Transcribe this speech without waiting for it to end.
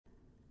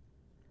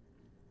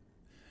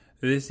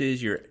This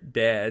is your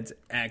dad's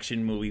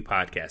action movie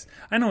podcast.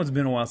 I know it's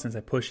been a while since I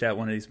pushed out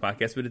one of these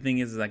podcasts, but the thing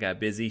is I got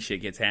busy,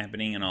 shit gets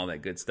happening, and all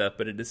that good stuff.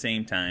 But at the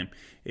same time,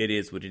 it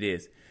is what it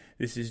is.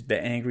 This is the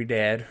Angry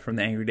Dad from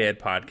the Angry Dad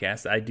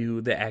podcast. I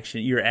do the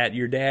action. You're at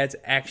your dad's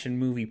action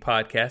movie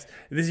podcast.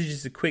 This is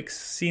just a quick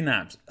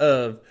synopsis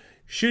of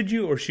should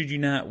you or should you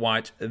not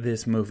watch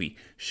this movie?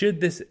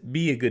 Should this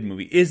be a good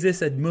movie? Is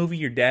this a movie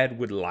your dad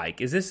would like?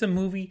 Is this a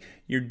movie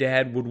your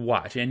dad would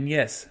watch? And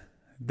yes,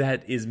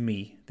 that is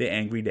me, the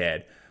Angry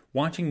Dad,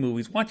 watching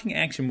movies, watching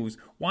action movies,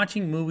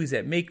 watching movies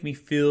that make me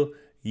feel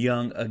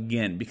young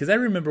again. Because I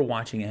remember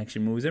watching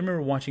action movies. I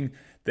remember watching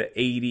the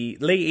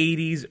late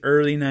 80s,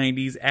 early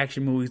 90s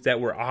action movies that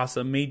were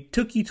awesome,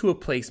 took you to a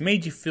place,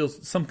 made you feel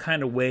some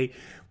kind of way,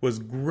 was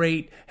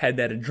great, had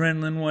that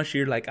adrenaline rush.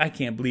 You're like, I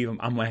can't believe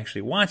I'm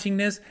actually watching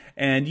this.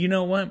 And you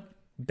know what?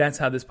 That's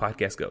how this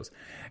podcast goes.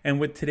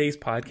 And with today's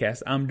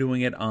podcast, I'm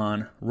doing it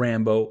on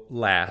Rambo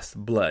Last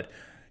Blood.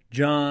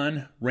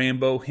 John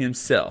Rambo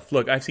himself.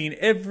 Look, I've seen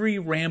every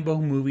Rambo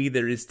movie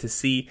there is to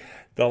see.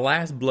 The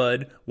Last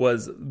Blood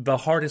was the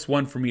hardest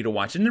one for me to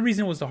watch. And the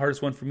reason it was the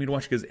hardest one for me to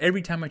watch because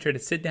every time I tried to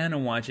sit down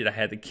and watch it, I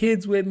had the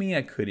kids with me.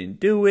 I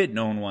couldn't do it.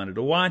 No one wanted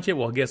to watch it.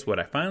 Well, guess what?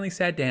 I finally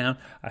sat down.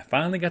 I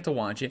finally got to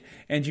watch it.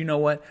 And you know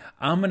what?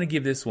 I'm going to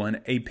give this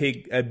one a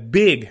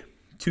big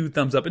 2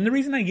 thumbs up. And the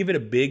reason I give it a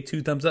big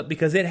 2 thumbs up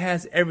because it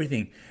has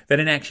everything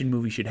that an action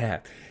movie should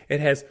have. It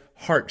has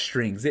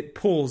heartstrings. It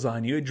pulls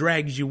on you. It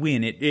drags you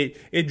in.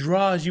 It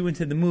draws you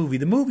into the movie.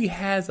 The movie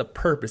has a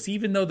purpose,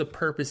 even though the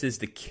purpose is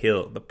to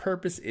kill. The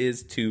purpose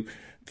is to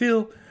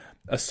feel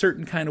a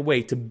certain kind of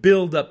way, to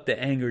build up the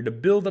anger, to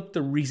build up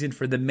the reason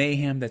for the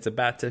mayhem that's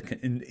about to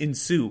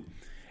ensue.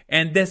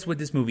 And that's what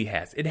this movie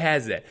has. It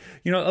has that.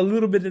 You know, a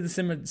little bit of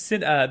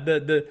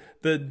the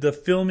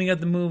filming of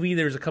the movie.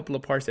 There's a couple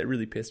of parts that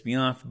really pissed me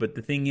off. But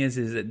the thing is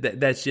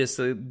that's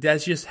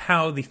just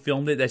how they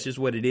filmed it. That's just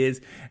what it is.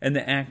 And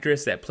the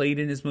actress that played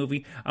in this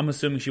movie, I'm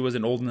assuming she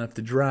wasn't old enough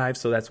to drive.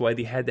 So that's why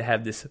they had to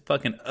have this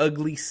fucking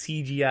ugly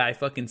CGI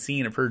fucking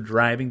scene of her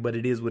driving. But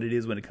it is what it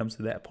is when it comes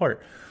to that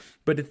part.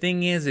 But the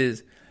thing is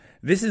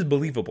this is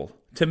believable.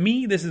 To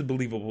me, this is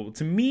believable.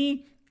 To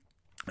me,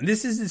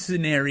 this is a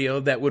scenario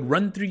that would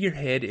run through your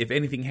head if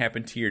anything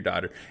happened to your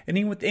daughter. And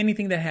even with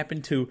anything that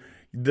happened to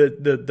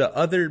the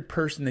other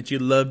person that you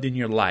loved in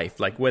your life,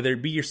 like whether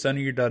it be your son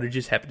or your daughter,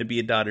 just happened to be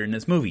a daughter in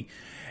this movie.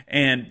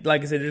 And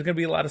like I said, there's going to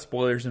be a lot of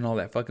spoilers and all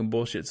that fucking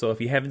bullshit. So if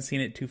you haven't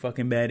seen it, too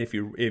fucking bad. If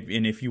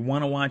you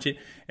want to watch it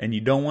and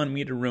you don't want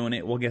me to ruin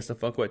it, well, guess the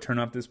fuck what? Turn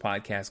off this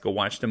podcast, go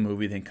watch the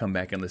movie, then come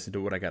back and listen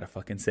to what I got to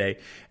fucking say.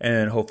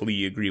 And hopefully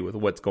you agree with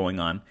what's going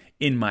on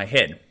in my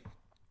head.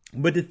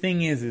 But the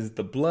thing is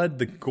the blood,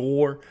 the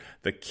gore,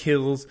 the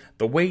kills,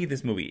 the way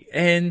this movie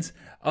ends,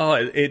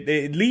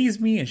 it leaves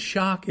me in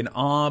shock and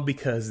awe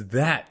because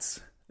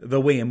that's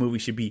the way a movie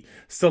should be.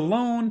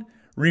 Stallone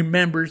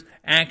remembers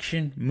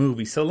action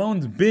movies.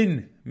 Stallone's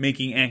been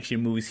making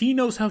action movies. He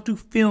knows how to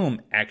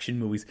film action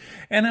movies.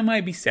 And I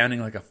might be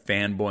sounding like a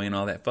fanboy and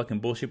all that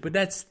fucking bullshit, but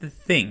that's the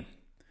thing.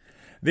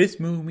 This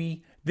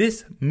movie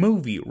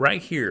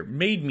right here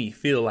made me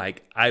feel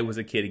like I was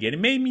a kid again. It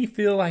made me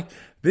feel like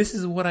this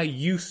is what I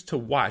used to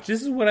watch.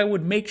 This is what I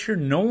would make sure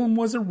no one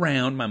was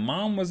around. My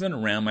mom wasn't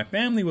around. My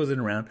family wasn't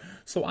around.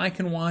 So I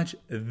can watch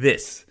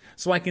this.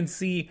 So I can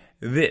see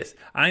this.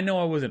 I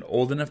know I wasn't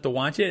old enough to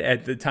watch it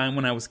at the time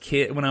when I was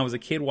a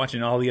kid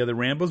watching all the other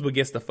Rambos. But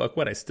guess the fuck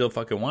what? I still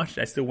fucking watched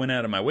it. I still went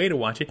out of my way to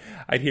watch it.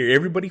 I'd hear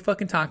everybody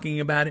fucking talking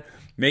about it,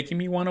 making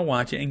me want to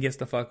watch it. And guess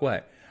the fuck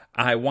what?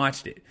 I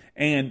watched it.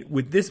 And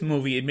with this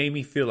movie, it made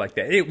me feel like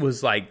that. It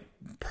was like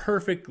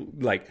perfect,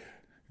 like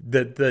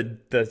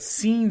the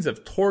scenes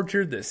of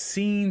torture, the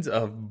scenes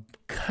of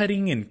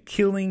cutting and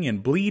killing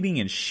and bleeding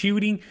and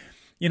shooting.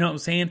 You know what I'm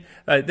saying?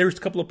 There was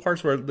a couple of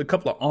parts where a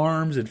couple of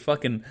arms and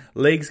fucking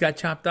legs got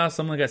chopped off.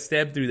 Someone got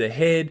stabbed through the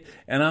head.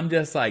 And I'm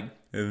just like,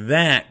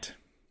 that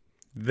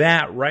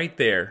right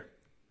there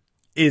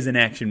is an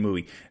action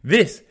movie.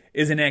 This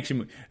is an action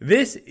movie.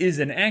 This is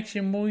an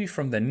action movie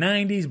from the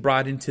 90s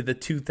brought into the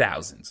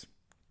 2000s.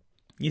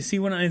 You see,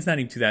 it's not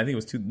even 2000. I think it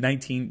was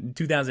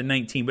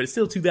 2019, but it's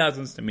still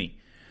 2000s to me.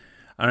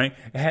 All right?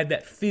 It had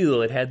that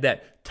feel. It had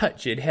that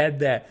touch. It had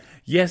that,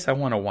 yes, I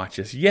want to watch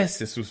this. Yes,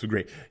 this was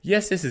great.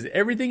 Yes, this is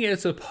everything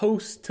it's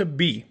supposed to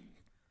be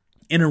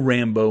in a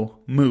Rambo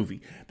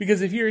movie.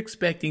 Because if you're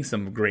expecting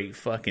some great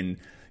fucking,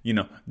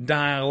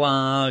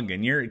 dialogue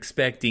and you're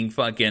expecting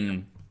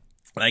fucking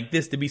like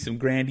this to be some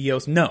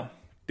grandiose, no.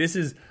 This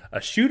is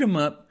a shoot 'em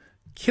up,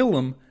 kill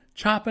 'em,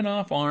 chopping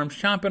off arms,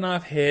 chopping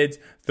off heads,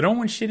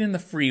 throwing shit in the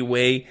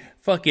freeway,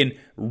 fucking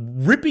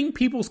ripping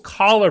people's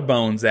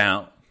collarbones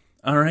out.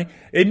 All right?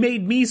 It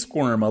made me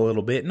squirm a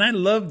little bit, and I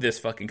love this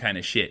fucking kind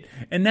of shit.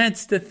 And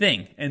that's the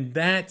thing.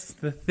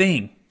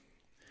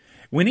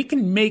 When it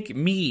can make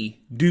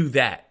me do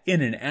that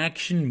in an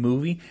action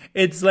movie,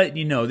 it's letting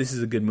you know this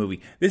is a good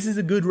movie. This is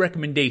a good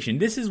recommendation.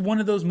 This is one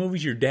of those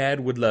movies your dad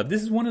would love.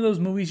 This is one of those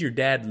movies your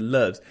dad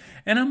loves.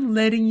 And I'm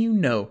letting you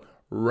know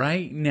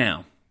right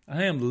now.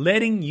 I am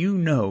letting you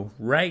know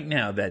right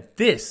now that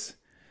this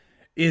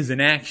is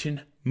an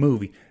action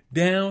movie.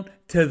 down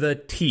to the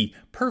T.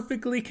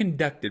 Perfectly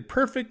conducted,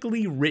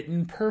 perfectly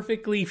written,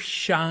 perfectly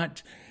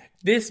shot.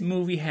 This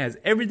movie has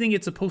everything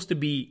it's supposed to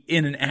be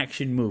in an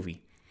action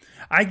movie.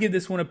 I give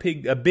this one a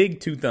big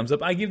 2 thumbs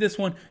up. I give this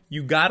one,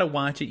 you gotta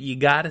watch it, you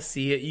gotta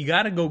see it, you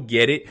gotta go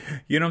get it.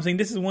 You know what I'm saying?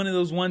 This is one of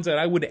those ones that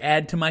I would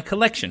add to my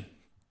collection.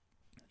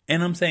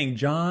 And I'm saying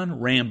John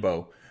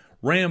Rambo,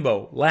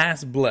 Rambo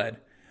Last Blood,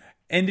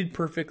 ended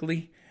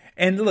perfectly.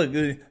 And look,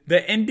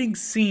 the ending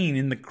scene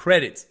in the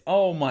credits,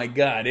 oh my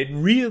God, it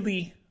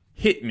really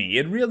hit me.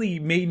 It really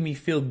made me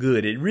feel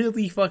good. It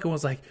really fucking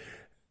was like,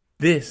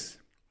 this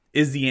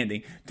is the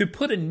ending. To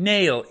put a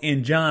nail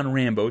in John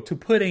Rambo, to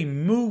put a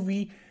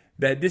movie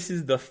that this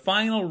is the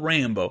final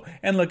Rambo.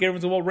 And look,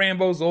 everyone's like, well,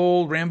 Rambo's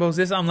old, Rambo's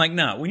this. I'm like,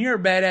 nah, when you're a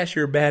badass,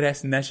 you're a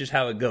badass, and that's just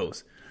how it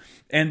goes.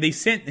 And they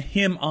sent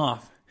him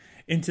off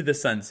into the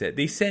sunset.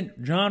 They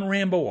sent John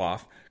Rambo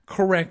off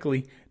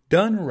correctly,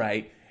 done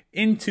right,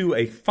 into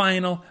a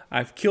final,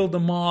 I've killed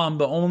them all, I'm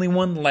the only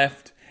one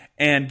left.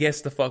 And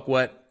guess the fuck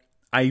what?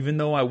 Even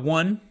though I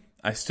won,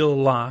 I still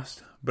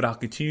lost, but I'll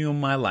continue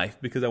in my life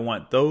because I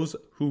want those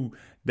who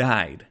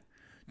died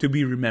to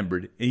be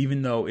remembered,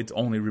 even though it's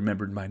only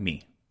remembered by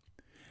me.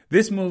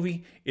 This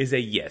movie is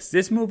a yes.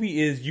 This movie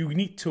is you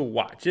need to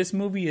watch. This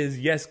movie is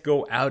yes,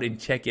 go out and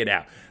check it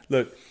out.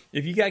 Look,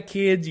 if you got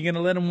kids, you're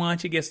going to let them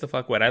watch it. Guess the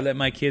fuck what? I let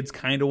my kids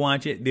kind of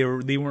watch it. They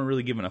weren't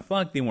really giving a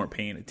fuck. They weren't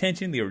paying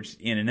attention. They were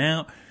just in and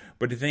out.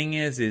 But the thing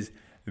is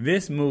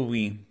this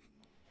movie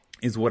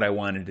is what I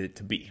wanted it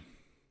to be.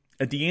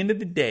 At the end of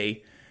the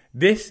day,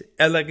 this,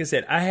 like I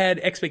said, I had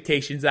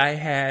expectations. I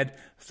had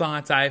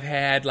thoughts. I've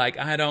had like,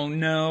 I don't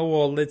know.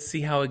 Well, let's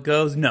see how it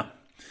goes. No.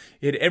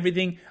 It had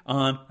everything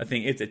on a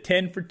thing. It's a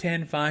 10 for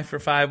 10, 5 for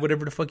 5,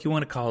 whatever the fuck you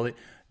want to call it.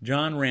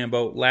 John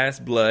Rambo,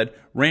 Last Blood,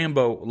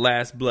 Rambo,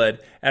 Last Blood.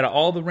 Out of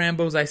all the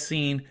Rambos I've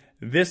seen,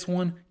 this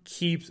one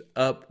keeps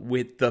up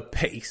with the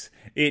pace.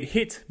 It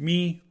hits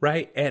me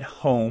right at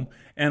home,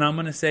 and I'm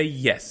going to say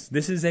yes.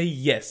 This is a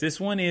yes. This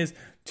one is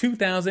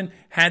 2000,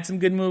 had some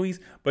good movies,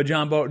 but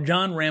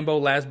John Rambo,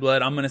 Last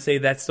Blood, I'm going to say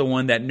that's the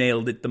one that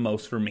nailed it the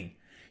most for me.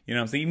 You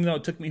know what I'm saying? Even though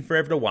it took me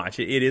forever to watch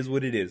it, it is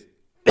what it is.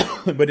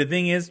 But the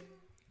thing is,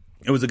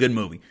 it was a good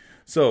movie.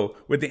 So,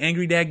 with the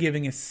Angry Dad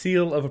giving a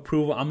seal of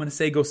approval, I'm going to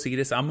say go see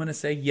this. I'm going to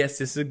say, yes,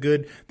 this is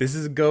good. This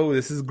is a go.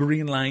 This is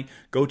green light.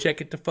 Go check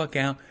it the fuck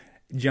out.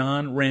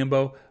 John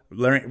Rambo,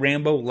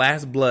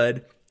 Last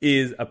Blood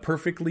is a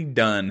perfectly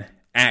done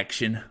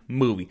action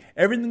movie.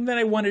 Everything that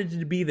I wanted it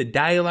to be, the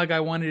dialogue I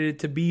wanted it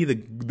to be, the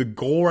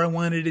gore I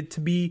wanted it to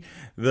be,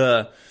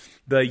 the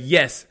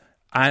yes,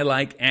 I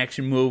like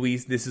action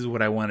movies. This is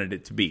what I wanted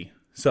it to be.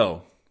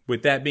 So,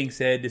 with that being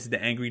said, this is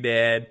the Angry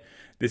Dad.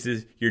 This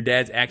is your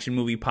dad's action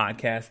movie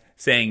podcast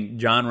saying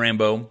John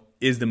Rambo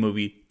is the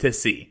movie to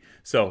see.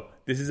 So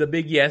this is a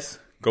big yes.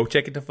 Go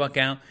check it the fuck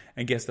out.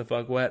 And guess the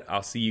fuck what?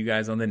 I'll see you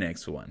guys on the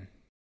next one.